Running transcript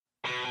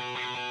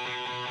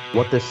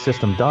What this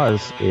system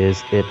does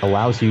is it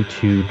allows you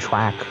to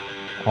track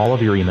all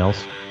of your emails.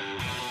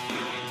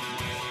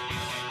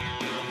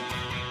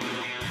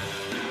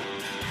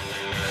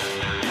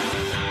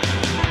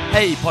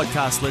 Hey,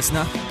 podcast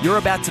listener, you're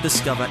about to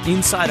discover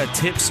insider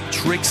tips,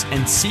 tricks,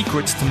 and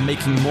secrets to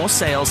making more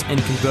sales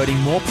and converting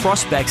more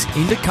prospects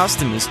into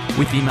customers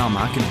with email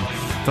marketing.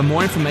 For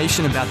more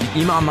information about the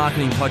Email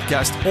Marketing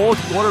Podcast or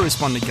the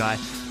Autoresponder Guy,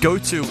 go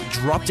to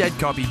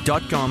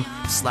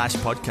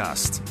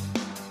dropdeadcopy.com/podcast.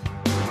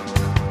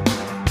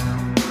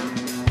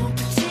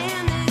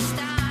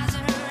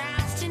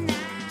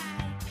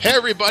 Hey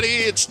everybody,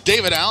 it's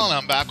David Allen.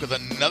 I'm back with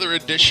another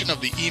edition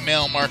of the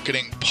Email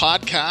Marketing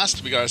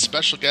Podcast. We got a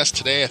special guest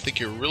today I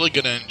think you're really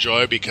going to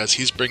enjoy because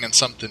he's bringing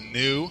something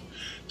new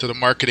to the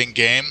marketing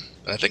game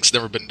that I think's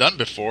never been done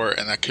before,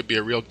 and that could be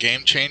a real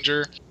game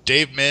changer.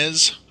 Dave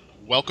Miz,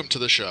 welcome to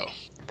the show.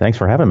 Thanks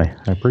for having me.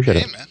 I appreciate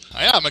it. Hey man,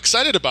 I'm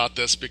excited about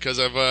this because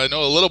I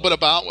know a little bit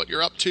about what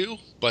you're up to,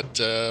 but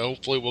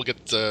hopefully we'll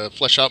get to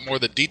flesh out more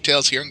of the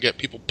details here and get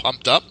people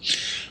pumped up,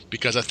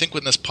 because I think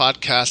when this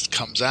podcast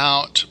comes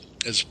out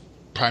is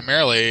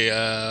primarily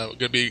going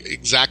to be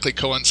exactly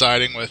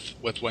coinciding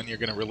with when you're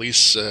going to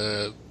release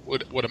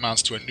what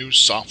amounts to a new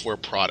software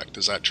product.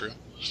 Is that true?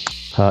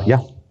 Yeah,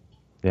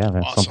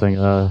 that's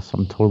Awesome.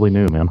 something totally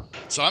new, man.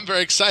 So I'm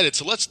very excited.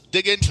 So let's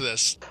dig into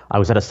this. I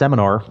was at a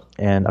seminar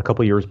and a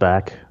couple years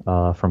back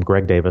from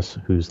Greg Davis,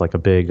 who's like a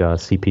big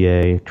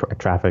CPA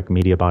traffic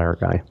media buyer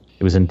guy.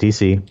 It was in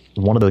DC.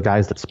 One of the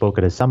guys that spoke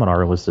at his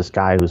seminar was this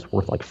guy who's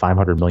worth like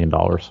 $500 million,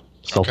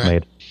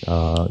 self-made.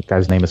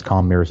 Guy's name is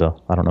Kam Mirza.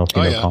 I don't know if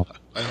you know Kam.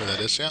 I know who that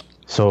is, yeah.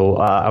 So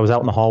I was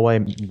out in the hallway.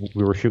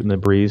 We were shooting the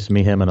breeze,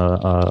 me, him, and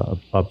a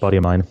buddy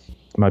of mine.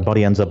 My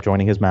buddy ends up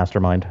joining his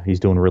mastermind.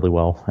 He's doing really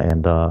well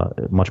and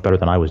much better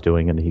than I was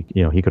doing, and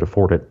he could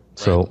afford it.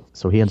 Right.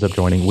 So he ends up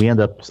joining. We end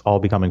up all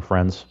becoming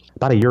friends.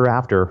 About a year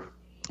after,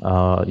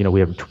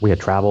 we had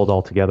traveled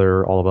all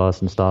together, all of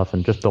us and stuff,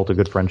 and just built a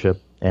good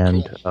friendship.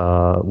 And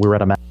we were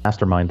at a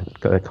mastermind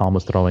that Kam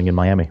was throwing in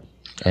Miami,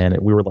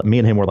 and me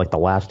and him were like the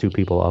last two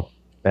people up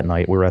at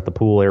night. We were at the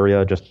pool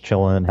area, just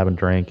chilling, having a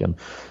drink, and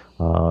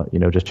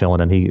just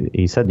chilling. And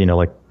he said,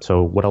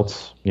 so what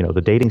else?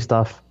 The dating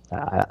stuff.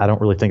 I don't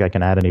really think I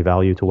can add any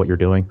value to what you're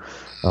doing.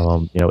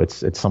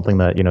 It's something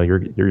that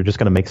you're just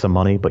going to make some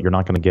money, but you're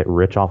not going to get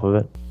rich off of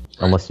it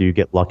unless you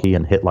get lucky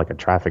and hit like a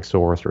traffic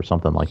source or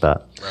something like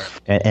that.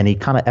 Right. And he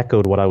kind of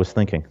echoed what I was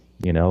thinking.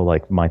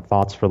 Like my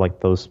thoughts for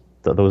like those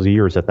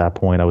years at that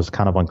point. I was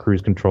kind of on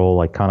cruise control.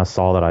 I kind of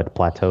saw that I'd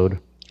plateaued.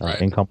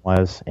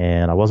 Income-wise,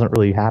 and I wasn't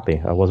really happy.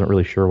 I wasn't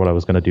really sure what I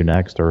was going to do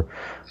next or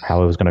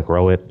how I was going to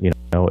grow it.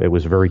 It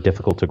was very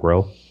difficult to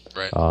grow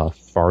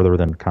farther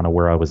than kind of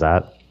where I was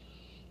at.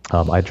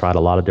 I tried a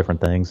lot of different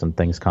things, and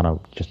things kind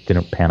of just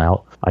didn't pan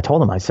out. I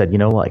told him, I said,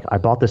 I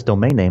bought this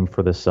domain name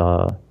for this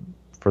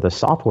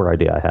software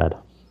idea I had.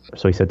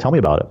 So he said, tell me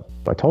about it.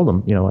 I told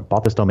him, I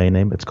bought this domain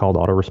name. It's called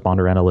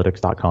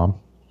autoresponderanalytics.com.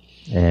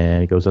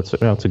 And he goes, it's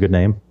a good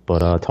name,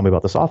 but tell me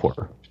about the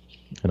software.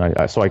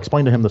 And so I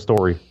explained to him the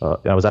story.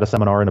 I was at a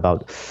seminar in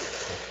about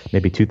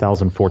maybe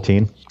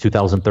 2014,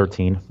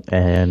 2013,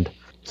 and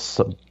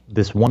so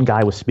this one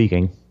guy was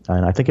speaking,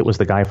 and I think it was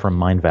the guy from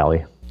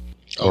Mindvalley,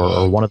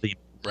 or one of the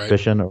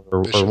Vision,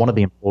 or one of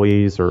the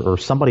employees, or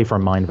somebody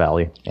from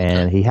Mindvalley,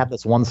 and he had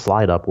this one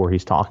slide up where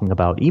he's talking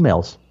about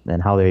emails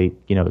and how they,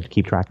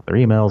 keep track of their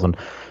emails and,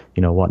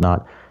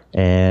 whatnot.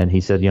 And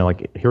he said,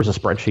 here's a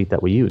spreadsheet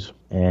that we use.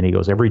 And he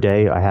goes, every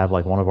day I have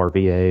like one of our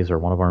VAs or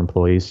one of our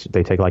employees,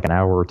 they take like an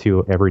hour or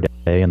two every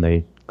day and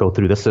they go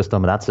through this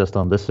system, that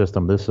system, this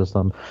system, this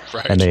system.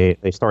 Right. And they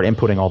start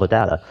inputting all the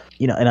data.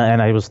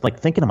 And I was like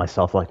thinking to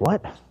myself, like,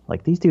 what?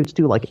 Like these dudes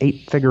do like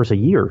 8 figures a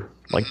year,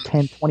 like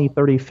 10, 20,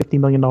 30, $50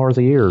 million a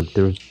year.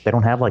 They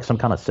don't have like some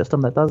kind of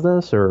system that does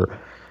this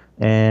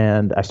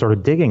and I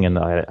started digging and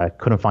I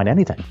couldn't find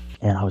anything.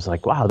 And I was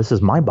like, wow, this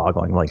is mind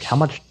boggling. Like how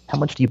much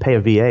do you pay a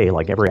VA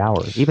like every hour?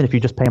 Even if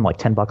you just pay them like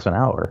 $10 an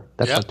hour,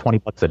 that's like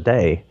 $20 a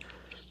day,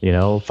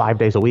 5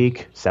 days a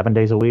week, 7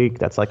 days a week.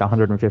 That's like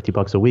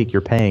 $150 a week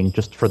you're paying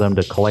just for them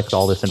to collect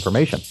all this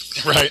information.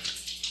 Right.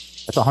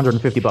 That's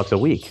 $150 a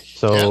week.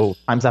 So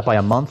times that by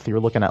a month, you're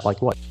looking at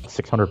like what,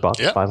 $600,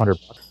 $500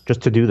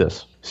 just to do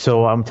this.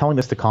 So I'm telling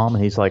this to Kam,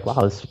 and he's like,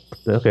 wow, this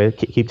okay.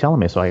 Keep telling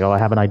me. So I go, I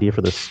have an idea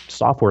for this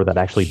software that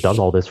actually does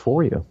all this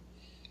for you.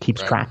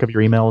 Keeps track of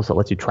your emails. It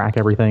lets you track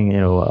everything,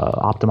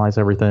 optimize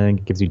everything,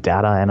 gives you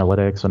data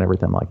analytics and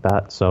everything like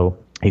that. So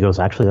he goes,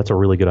 actually, that's a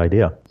really good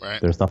idea.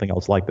 Right. There's nothing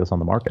else like this on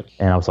the market.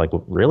 And I was like,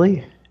 well,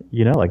 really?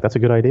 Like that's a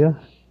good idea?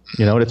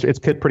 It's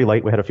pretty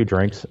late. We had a few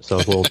drinks, so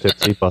it's a little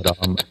tipsy, but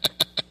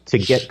to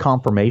get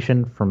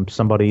confirmation from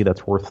somebody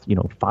that's worth,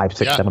 $500,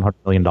 $600, $700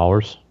 million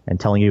and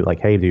telling you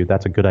like, hey, dude,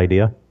 that's a good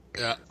idea.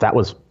 Yeah. That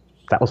was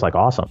like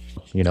awesome.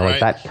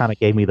 Like that kind of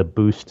gave me the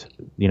boost,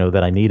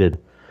 that I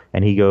needed.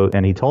 And he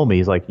told me,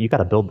 he's like, you got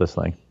to build this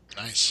thing.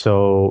 Nice.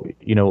 So,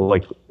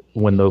 like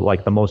when the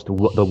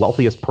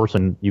wealthiest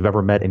person you've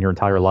ever met in your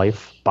entire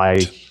life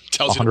by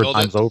 100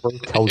 times over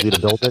tells you to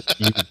build it,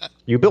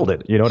 you build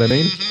it. You know what I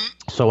mean?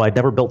 Mm-hmm. So I'd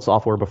never built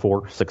software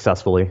before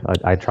successfully.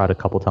 I tried a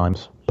couple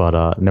times,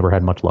 but never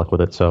had much luck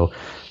with it. So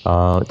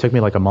it took me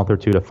like a month or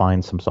two to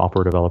find some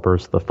software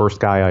developers. The first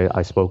guy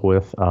I spoke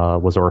with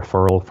was a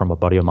referral from a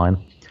buddy of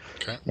mine.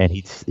 Okay. And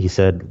he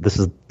said, this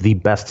is the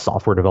best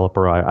software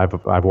developer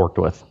I've worked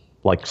with,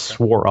 like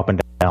swore up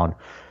and down.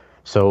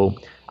 So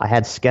I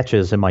had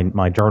sketches in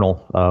my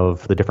journal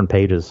of the different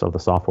pages of the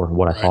software and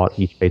what I thought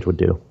each page would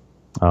do.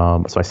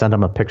 So I sent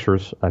him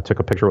pictures. I took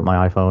a picture with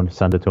my iPhone,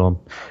 sent it to him.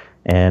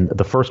 And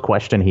the first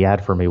question he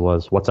had for me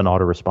was, what's an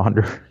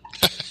autoresponder?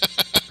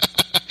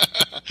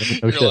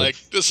 You're like,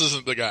 this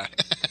isn't the guy.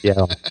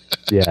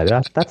 yeah,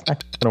 that's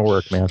not going to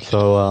work, man.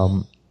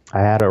 So I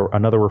had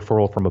another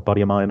referral from a buddy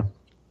of mine.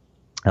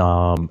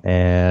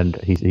 And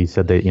he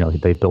said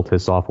they built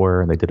his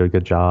software and they did a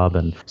good job.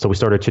 And so we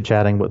started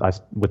chit-chatting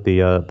with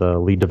the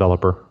lead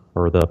developer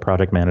or the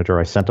project manager.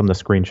 I sent him the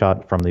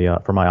screenshot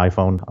from my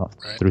iPhone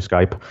through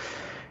Skype.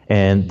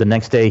 And the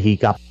next day he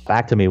got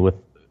back to me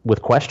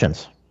with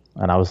questions.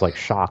 And I was like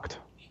shocked.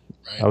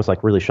 Right. I was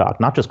like really shocked.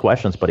 Not just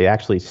questions, but he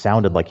actually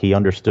sounded like he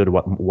understood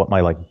what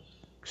my like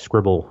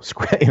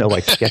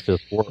like sketches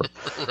were.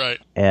 Right.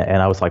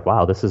 And I was like,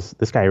 wow, this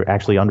guy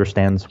actually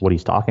understands what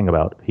he's talking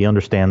about. He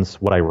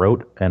understands what I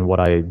wrote and what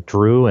I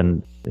drew,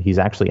 and he's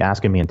actually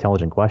asking me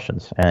intelligent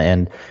questions.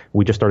 And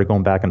we just started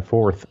going back and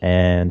forth.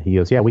 And he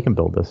goes, yeah, we can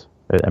build this.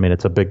 I mean,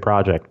 it's a big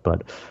project,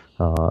 but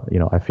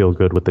I feel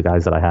good with the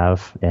guys that I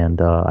have, and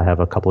I have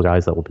a couple of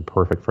guys that will be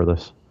perfect for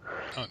this.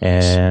 Oh,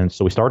 nice. And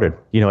so we started.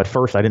 At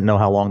first I didn't know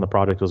how long the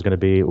project was going to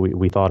be.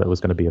 We thought it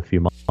was going to be a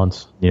few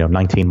months.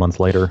 19 months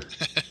later,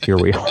 here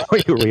we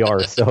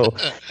are. So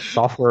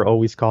software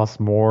always costs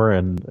more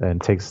and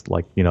takes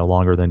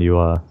longer than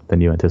you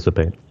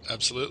anticipate.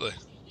 Absolutely.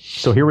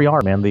 So here we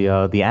are, man. The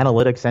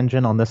analytics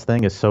engine on this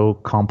thing is so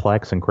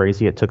complex and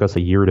crazy. It took us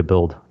a year to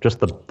build. Just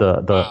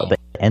the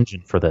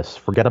engine for this.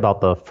 Forget about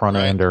the front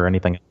end or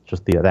anything.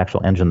 Just the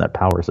actual engine that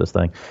powers this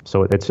thing.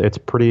 So it's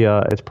pretty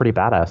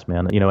badass,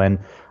 man. And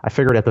I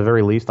figured at the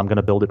very least I'm going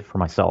to build it for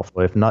myself.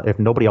 If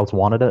nobody else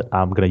wanted it,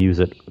 I'm going to use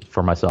it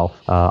for myself.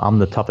 I'm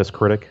the toughest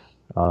critic,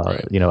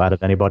 out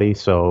of anybody.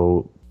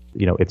 So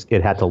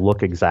it had to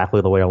look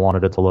exactly the way I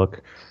wanted it to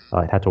look.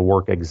 It had to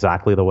work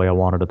exactly the way I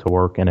wanted it to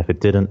work. And if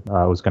it didn't,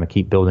 I was going to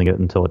keep building it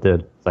until it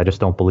did. I just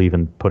don't believe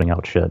in putting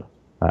out shit.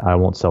 I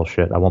won't sell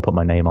shit. I won't put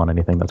my name on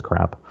anything that's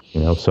crap.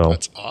 So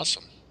that's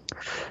awesome.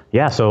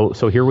 Yeah. So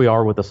here we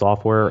are with the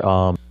software.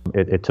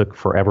 It took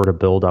forever to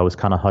build. I was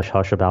kind of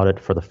hush about it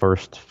for the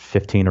first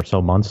 15 or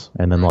so months.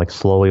 And then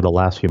slowly the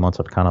last few months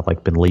I've kind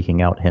of been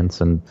leaking out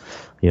hints and,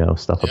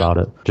 stuff about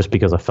it, just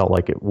because I felt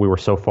like we were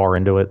so far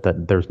into it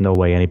that there's no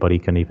way anybody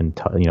can even,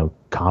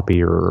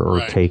 copy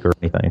or take or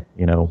anything,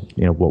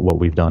 what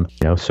we've done,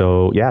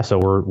 so yeah, so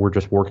we're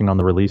just working on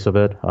the release of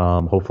it.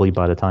 Hopefully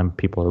by the time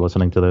people are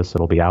listening to this,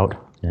 it'll be out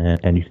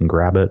and you can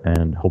grab it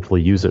and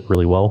hopefully use it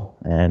really well,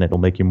 and it'll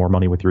make you more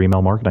money with your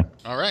email marketing.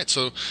 All right.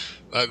 So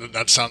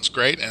that sounds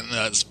great. And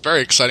it's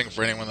very exciting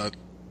for anyone that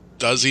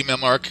does email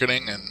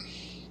marketing, and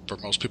for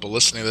most people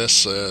listening to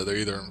this, they're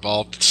either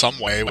involved some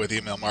way with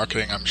email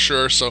marketing, I'm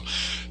sure. So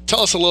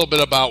tell us a little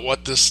bit about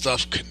what this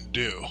stuff can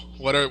do.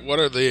 What are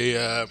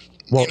the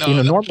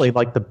normally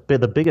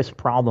the biggest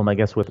problem, I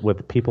guess,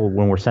 with people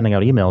when we're sending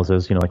out emails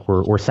is,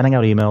 we're sending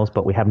out emails,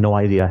 but we have no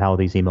idea how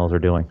these emails are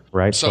doing,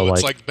 right? So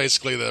it's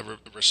basically the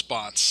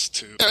response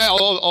to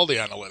all the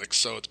analytics.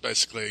 So it's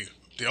basically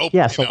the open.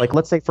 Yeah. So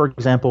let's say, for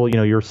example,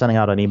 you're sending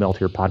out an email to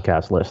your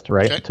podcast list,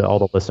 right? Okay. To all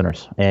the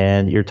listeners,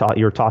 and you're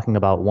talking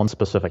about one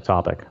specific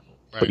topic,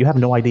 but you have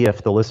no idea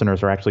if the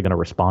listeners are actually going to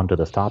respond to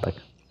this topic.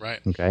 Right.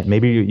 Okay.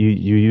 Maybe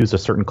you use a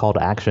certain call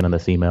to action in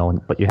this email,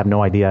 but you have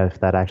no idea if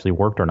that actually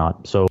worked or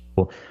not. So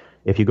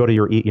if you go to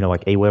your,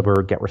 like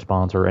Aweber,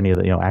 GetResponse, or any of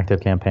the,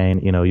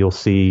 ActiveCampaign, you'll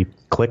see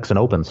clicks and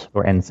opens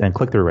and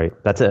click-through rate.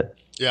 That's it.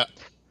 Yeah.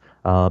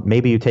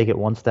 Maybe you take it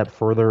one step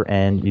further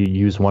and you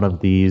use one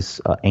of these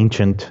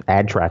ancient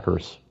ad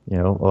trackers,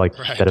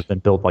 that have been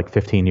built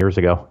 15 years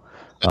ago.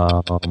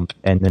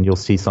 And then you'll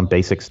see some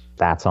basic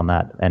stats on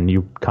that, and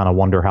you kind of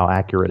wonder how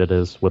accurate it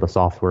is with a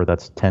software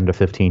that's 10 to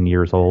 15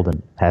 years old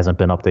and hasn't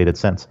been updated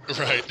since.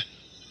 Right.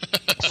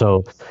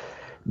 So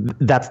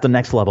that's the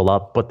next level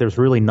up, but there's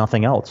really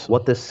nothing else.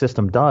 What this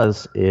system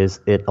does is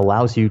it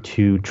allows you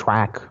to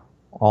track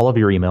all of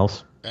your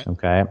emails.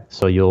 Okay.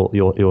 So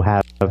you'll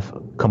have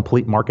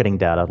complete marketing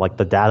data, like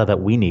the data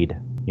that we need.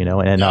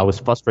 And I was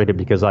frustrated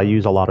because I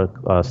use a lot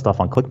of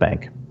stuff on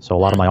ClickBank. So a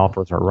lot of my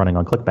offers are running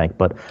on ClickBank,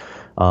 but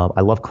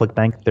I love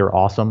ClickBank. They're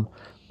awesome,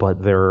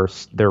 but their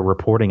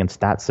reporting and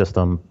stat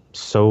system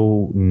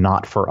so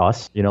not for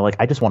us.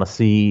 I just want to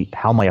see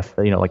how my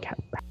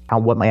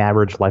what my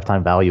average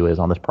lifetime value is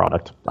on this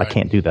product. Right. I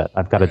can't do that.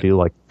 I've got to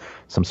do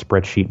some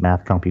spreadsheet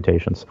math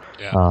computations.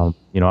 Yeah.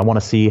 I want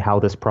to see how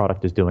this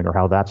product is doing or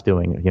how that's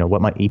doing.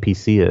 What my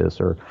EPC is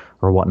or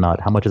whatnot.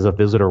 How much is a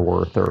visitor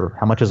worth or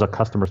how much is a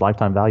customer's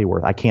lifetime value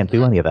worth? I can't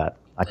do any of that.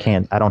 I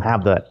don't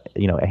have that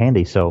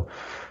handy. So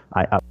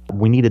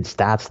we needed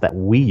stats that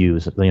we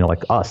use,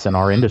 like us in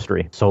our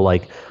industry. So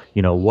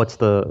what's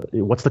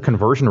the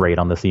conversion rate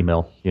on this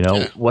email?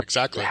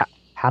 Exactly.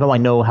 How do I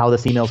know how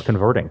this email is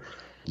converting?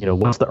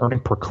 What's the earning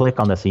per click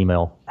on this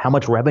email? How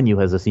much revenue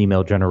has this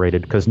email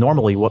generated? Because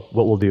normally what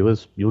we'll do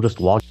is you'll just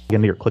log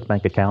into your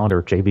ClickBank account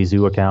or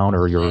JVZoo account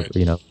or your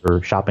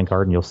your shopping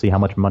cart, and you'll see how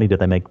much money did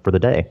they make for the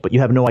day. But you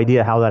have no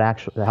idea how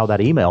that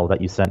email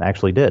that you sent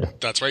actually did.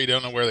 That's right. You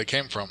don't know where they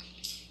came from.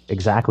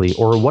 Exactly.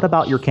 Or what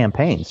about your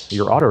campaigns,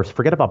 your orders?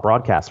 Forget about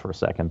broadcasts for a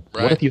second.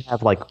 Right. What if you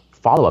have like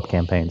follow-up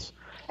campaigns?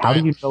 How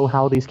do you know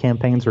how these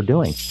campaigns are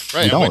doing?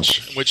 Right, and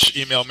which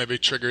email maybe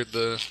triggered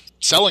the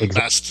selling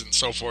best and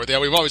so forth. Yeah,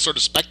 we've always sort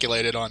of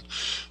speculated on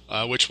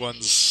which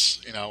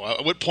ones,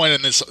 at what point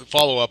in this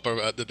follow-up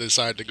did they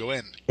decide to go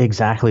in?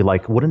 Exactly.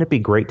 Like, wouldn't it be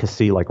great to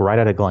see, like, right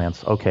at a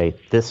glance, okay,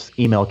 this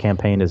email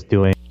campaign is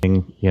doing,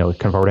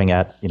 converting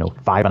at,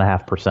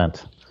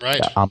 5.5%.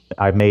 Right.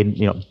 I've made,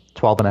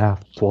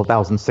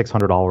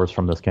 $12,600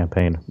 from this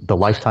campaign. The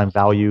lifetime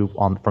value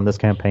from this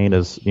campaign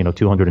is,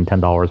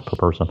 $210 per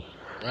person.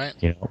 Right.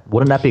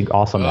 Wouldn't that be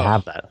awesome to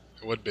have that?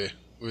 It would be. It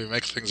would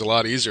make things a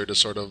lot easier to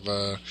sort of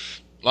a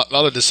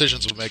lot of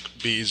decisions would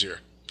be easier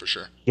for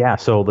sure. Yeah.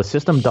 So the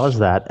system does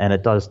that, and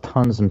it does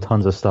tons and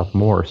tons of stuff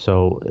more.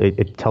 So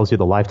it tells you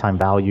the lifetime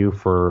value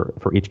for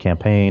each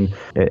campaign.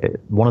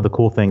 One of the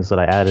cool things that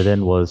I added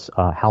in was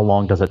how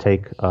long does it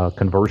take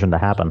conversion to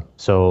happen?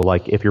 So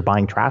like if you're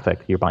buying traffic,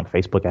 you're buying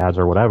Facebook ads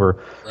or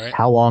whatever, right.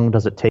 How long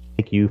does it take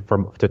you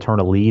to turn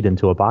a lead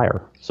into a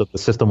buyer? So the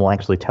system will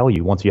actually tell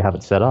you once you have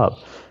it set up.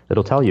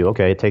 It'll tell you,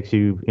 okay, it takes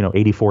you,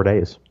 84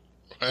 days.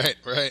 Right.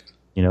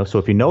 So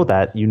if you know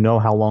that, you know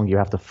how long you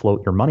have to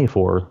float your money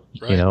for,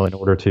 right. In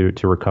order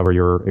to recover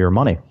your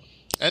money.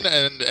 And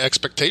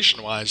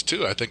expectation-wise,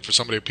 too, I think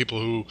for people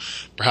who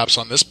perhaps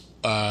on this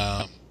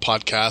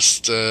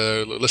podcast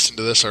listen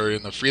to this are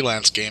in the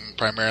freelance game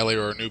primarily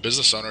or new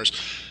business owners,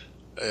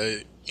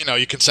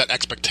 you can set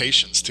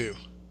expectations, too.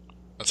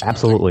 That's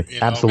absolutely.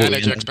 Absolutely.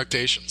 Manage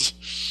expectations.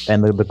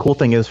 And the cool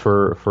thing is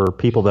for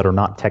people that are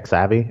not tech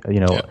savvy,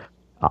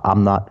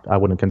 I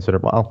wouldn't consider,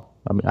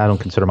 I don't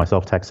consider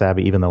myself tech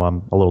savvy, even though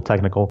I'm a little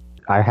technical.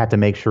 I had to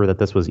make sure that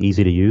this was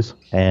easy to use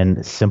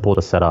and simple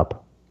to set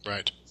up.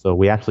 Right. So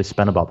we actually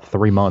spent about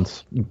 3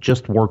 months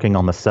just working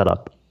on the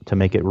setup to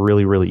make it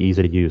really, really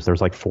easy to use.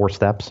 There's like 4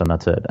 steps and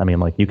that's it. I mean,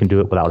 like you can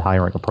do it without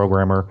hiring a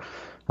programmer.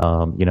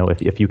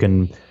 If you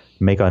can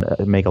make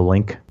a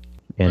link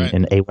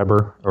in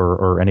Aweber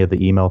or any of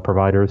the email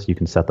providers, you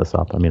can set this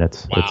up. I mean,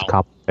 it's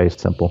copy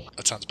paste simple.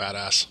 That sounds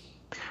badass.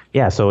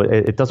 Yeah, so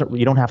it doesn't.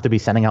 You don't have to be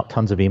sending out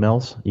tons of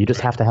emails. You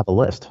just have to have a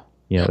list.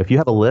 If you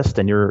have a list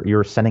and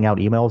you're sending out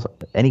emails,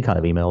 any kind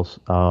of emails,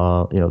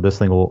 this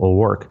thing will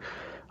work.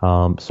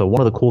 So one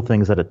of the cool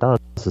things that it does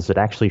is it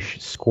actually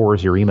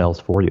scores your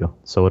emails for you.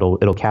 So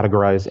it'll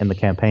categorize in the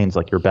campaigns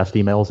like your best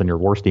emails and your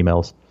worst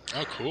emails.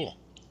 Oh, cool.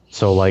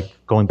 So like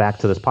going back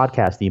to this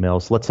podcast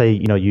emails, let's say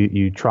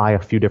you try a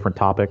few different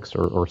topics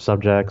or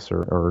subjects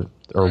or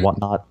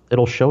whatnot.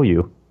 It'll show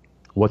you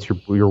what's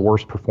your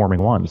worst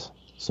performing ones.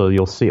 So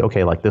you'll see,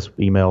 okay, like this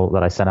email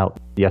that I sent out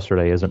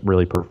yesterday isn't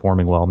really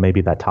performing well.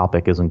 Maybe that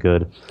topic isn't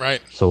good. Right.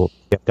 So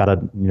you've got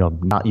to,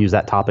 not use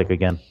that topic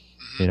again,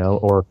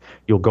 or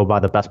you'll go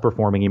by the best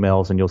performing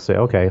emails and you'll say,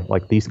 okay,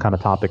 like these kind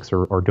of topics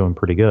are doing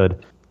pretty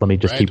good. Let me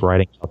just keep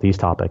writing about these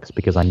topics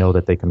because I know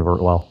that they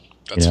convert well.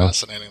 That's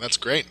fascinating. That's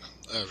great.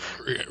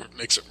 It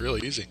makes it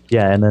really easy.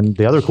 Yeah. And then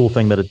the other cool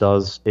thing that it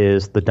does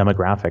is the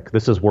demographic.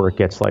 This is where it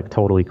gets like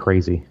totally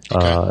crazy.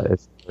 Okay.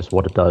 It's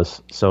what it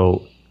does.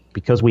 So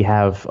because we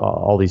have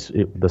all the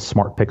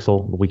smart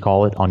pixel, we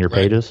call it, on your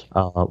pages,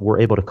 we're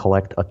able to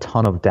collect a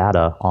ton of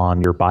data on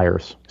your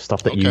buyers,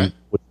 stuff that you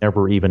would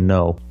never even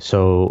know.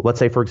 So let's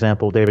say, for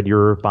example, David,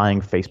 you're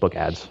buying Facebook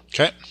ads.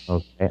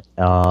 Okay.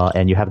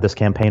 And you have this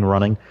campaign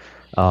running.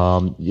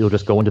 You'll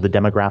just go into the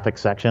demographics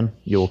section.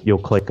 You'll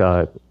click,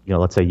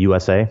 let's say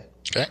USA.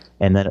 Okay.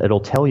 And then it'll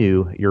tell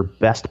you your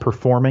best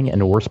performing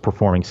and worst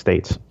performing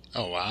states.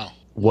 Oh, wow.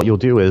 What you'll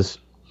do is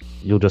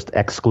you'll just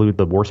exclude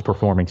the worst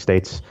performing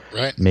states,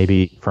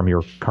 maybe from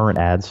your current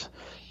ads,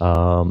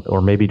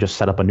 or maybe just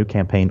set up a new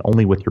campaign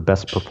only with your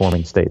best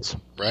performing states.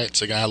 Right.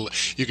 So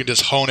you can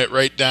just hone it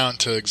right down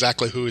to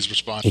exactly who is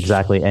responding.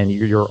 Exactly. And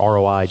your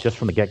ROI just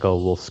from the get-go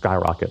will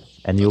skyrocket.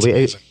 And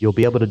you'll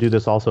be able to do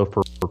this also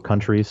for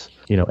countries,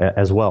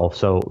 as well.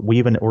 So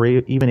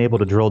we're even able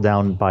to drill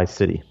down by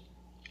city.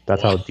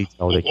 That's how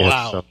detailed it gets.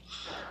 Wow. So,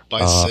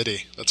 by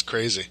city. That's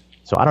crazy.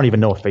 So I don't even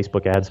know if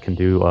Facebook ads can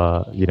do,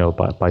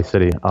 by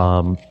city.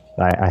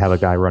 I have a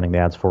guy running the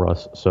ads for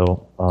us,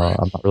 so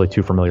I'm not really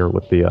too familiar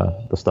with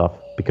the stuff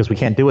because we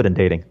can't do it in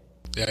dating.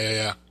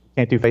 Yeah.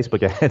 Can't do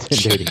Facebook ads in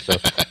dating, so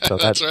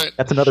that's right.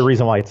 That's another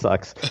reason why it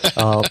sucks.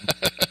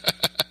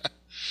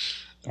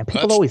 And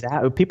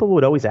people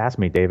would always ask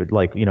me, David,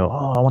 like, I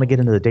want to get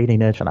into the dating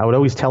niche, and I would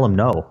always tell them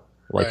no.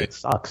 Like, it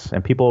sucks.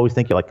 And people always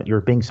think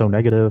you're being so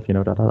negative,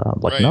 I'm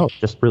like, no, it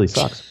just really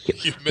sucks.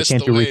 You missed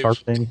can't the do wave.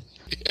 Retargeting.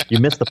 You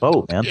missed the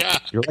boat, man. Yeah.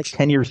 You're like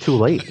 10 years too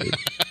late, dude.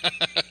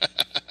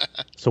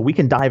 So we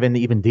can dive in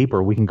even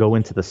deeper. We can go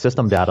into the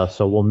system data,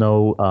 so we'll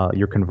know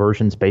your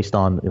conversions based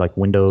on like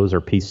Windows or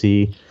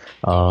PC,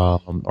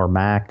 or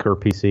Mac or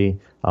PC.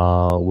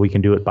 We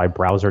can do it by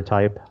browser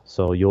type,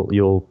 so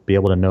you'll be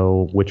able to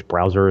know which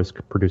browser is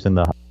producing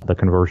the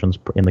conversions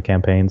in the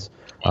campaigns,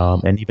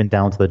 and even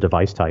down to the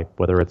device type,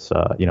 whether it's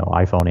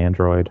iPhone,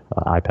 Android,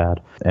 iPad.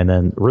 And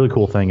then really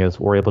cool thing is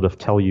we're able to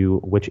tell you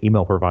which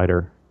email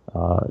provider.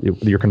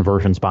 Your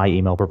conversions by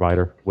email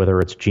provider, whether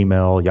it's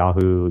Gmail,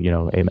 Yahoo,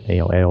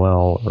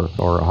 AOL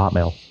or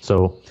Hotmail.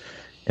 So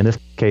in this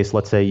case,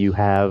 let's say you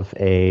have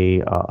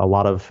a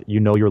lot of,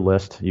 your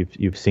list,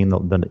 you've seen the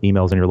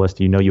emails in your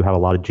list, you have a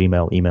lot of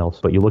Gmail emails,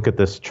 but you look at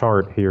this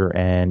chart here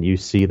and you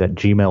see that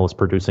Gmail is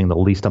producing the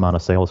least amount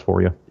of sales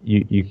for you.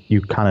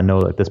 You kind of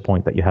know at this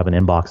point that you have an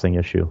inboxing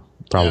issue.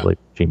 Probably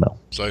Gmail.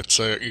 So it's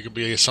you could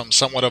be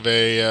somewhat of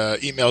a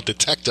email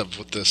detective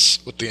with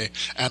the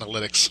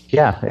analytics.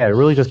 Yeah, it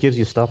really just gives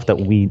you stuff that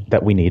we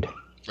need.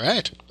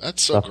 Right.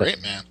 That's so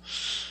great, man.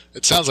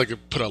 It sounds like you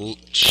put a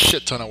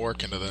shit ton of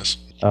work into this.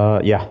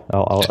 Yeah,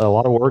 a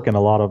lot of work and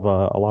a lot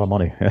of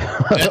money.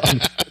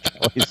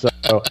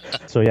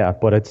 So yeah,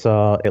 but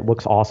it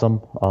looks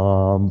awesome.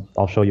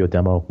 I'll show you a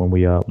demo when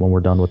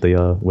we're done with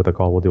the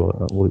call.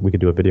 We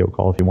could do a video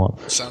call if you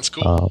want. Sounds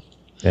cool.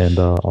 And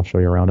I'll show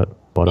you around it.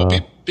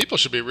 But people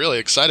should be really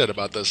excited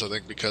about this, I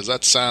think, because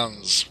that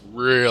sounds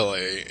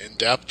really in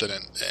depth and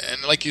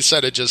like you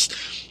said, it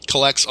just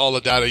collects all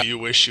the data you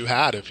wish you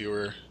had if you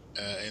were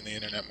in the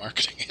internet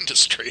marketing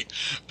industry.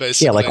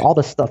 Basically, yeah, like all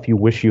the stuff you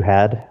wish you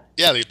had.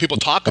 Yeah, people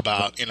talk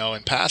about in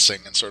passing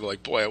and sort of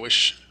like, boy, I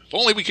wish if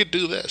only we could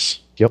do this.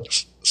 Yep.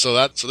 So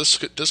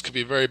this could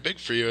be very big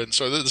for you, and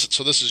so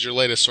this is your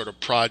latest sort of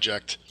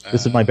project.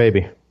 This is my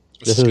baby.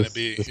 This is going to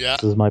be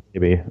This is my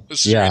baby.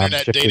 This is your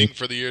internet dating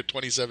for the year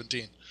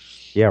 2017.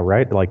 Yeah,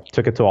 right. Like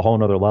took it to a whole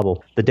nother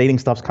level. The dating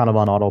stuff's kind of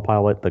on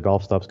autopilot. The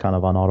golf stuff's kind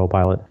of on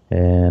autopilot.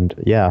 And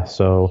yeah,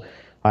 so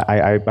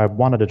I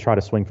wanted to try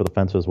to swing for the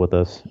fences with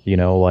this.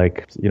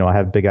 I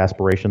have big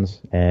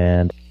aspirations,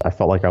 and I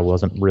felt like I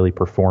wasn't really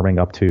performing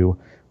up to,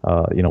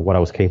 what I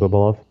was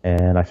capable of.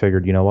 And I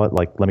figured,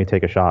 let me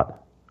take a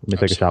shot. Let me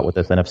take a shot with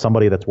this. And if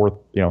somebody that's worth,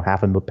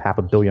 half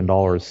 $500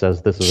 million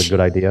says this is a good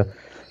idea,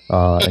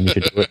 and you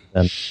should do it,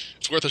 then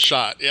it's worth a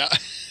shot. Yeah,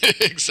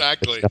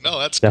 exactly. No,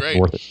 that's great.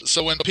 Worth it.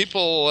 So when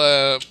people,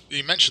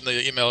 you mentioned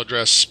the email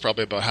address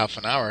probably about half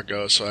an hour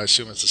ago, so I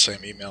assume it's the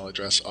same email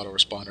address,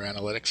 Autoresponder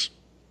Analytics.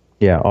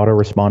 Yeah,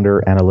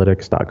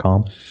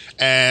 autoresponderanalytics.com.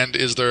 And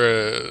is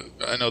there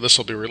I know this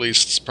will be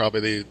released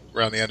probably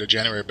around the end of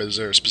January, but is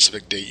there a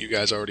specific date you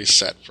guys already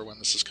set for when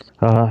this is coming?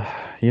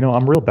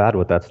 I'm real bad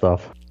with that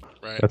stuff.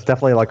 Right. That's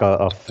definitely like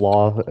a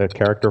flaw, a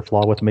character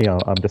flaw with me.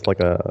 I'm just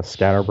like a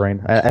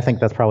scatterbrain. I think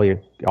that's probably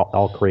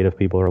all creative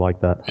people are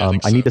like that.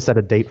 I need to set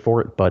a date for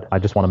it, but I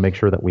just want to make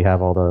sure that we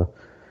have all the,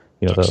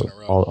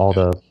 all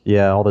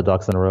the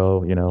ducks in a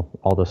row.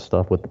 All the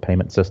stuff with the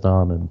payment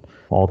system and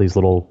all these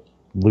little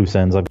loose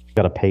ends. I've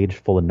got a page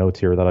full of notes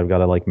here that I've got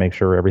to make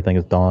sure everything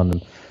is done.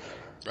 And,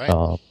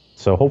 right.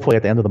 So hopefully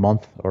at the end of the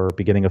month or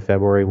beginning of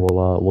February,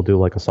 we'll do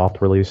like a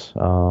soft release.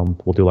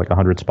 We'll do like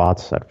 100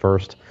 spots at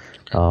first.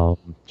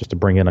 Just to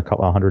bring in a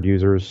couple 100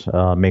 users,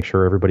 make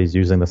sure everybody's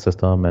using the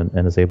system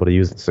and is able to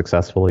use it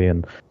successfully.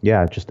 And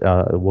yeah, just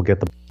we'll get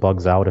the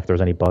bugs out if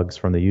there's any bugs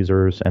from the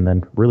users, and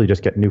then really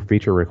just get new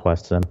feature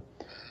requests in.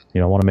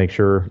 I want to make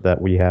sure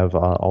that we have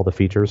all the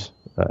features,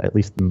 at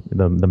least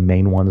the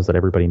main ones that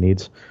everybody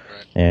needs,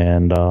 right.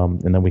 And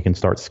then we can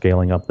start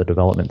scaling up the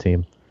development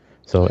team.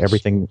 So nice.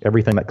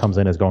 everything that comes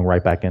in is going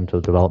right back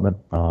into development,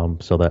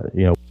 so that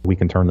we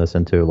can turn this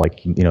into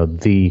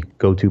the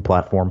go-to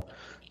platform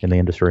in the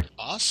industry.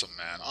 Awesome,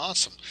 man.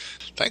 Awesome.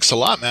 Thanks a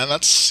lot, man.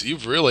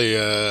 You've really,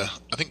 I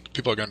think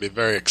people are going to be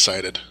very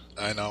excited.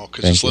 I know,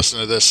 because just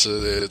listening to this,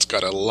 it's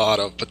got a lot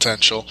of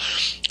potential,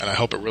 and I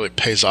hope it really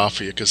pays off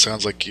for you, because it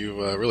sounds like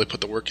you really put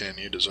the work in and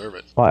you deserve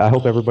it. Well, I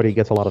hope everybody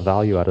gets a lot of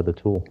value out of the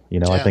tool.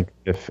 Yeah. I think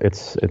if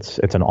it's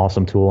an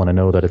awesome tool, and I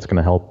know that it's going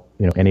to help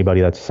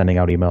anybody that's sending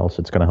out emails,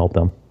 it's going to help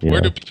them.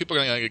 Where do people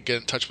going to get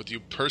in touch with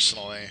you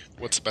personally?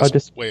 What's the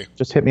best way?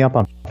 Just hit me up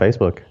on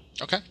Facebook.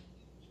 Okay.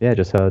 Yeah,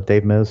 just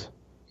Dave Miz.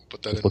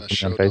 Put that in the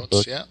show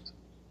notes, yeah.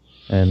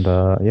 And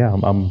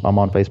I'm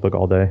on Facebook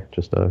all day,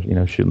 just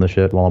shooting the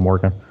shit while I'm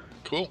working.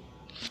 Cool.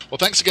 Well,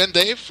 thanks again,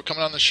 Dave, for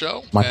coming on the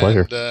show. My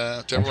pleasure. And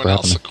to everyone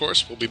else, of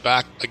course, we'll be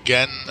back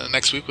again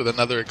next week with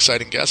another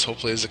exciting guest,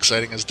 hopefully as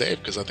exciting as Dave,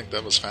 because I think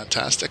that was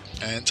fantastic.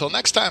 And until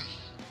next time.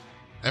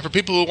 And for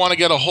people who want to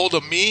get a hold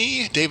of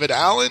me, David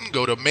Allen,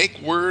 go to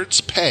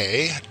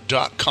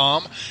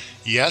MakeWordsPay.com.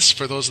 Yes,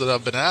 for those that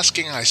have been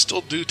asking, I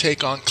still do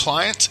take on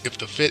clients if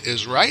the fit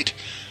is right.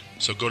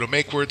 So go to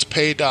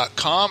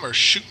MakeWordsPay.com or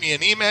shoot me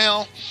an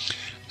email,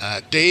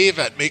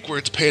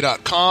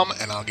 Dave@MakeWordsPay.com,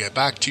 and I'll get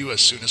back to you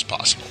as soon as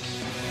possible.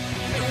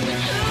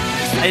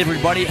 Hey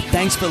everybody,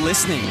 thanks for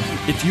listening.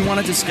 If you want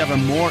to discover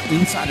more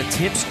insider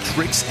tips,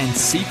 tricks, and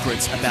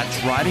secrets about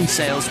driving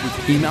sales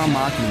with email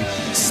marketing,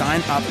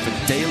 sign up for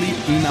daily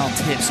email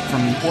tips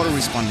from the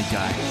Autoresponder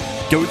Guy.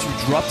 Go to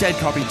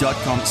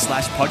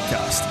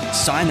dropdeadcopy.com/podcast,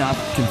 sign up,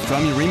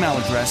 confirm your email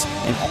address,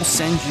 and I'll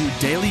send you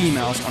daily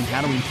emails on how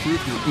to improve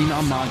your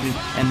email marketing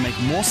and make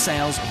more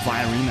sales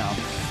via email.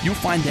 You'll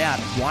find out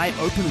why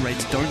open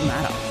rates don't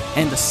matter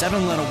and the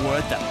 7-letter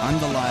word that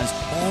underlies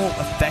all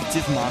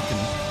effective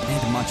marketing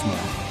and much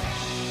more.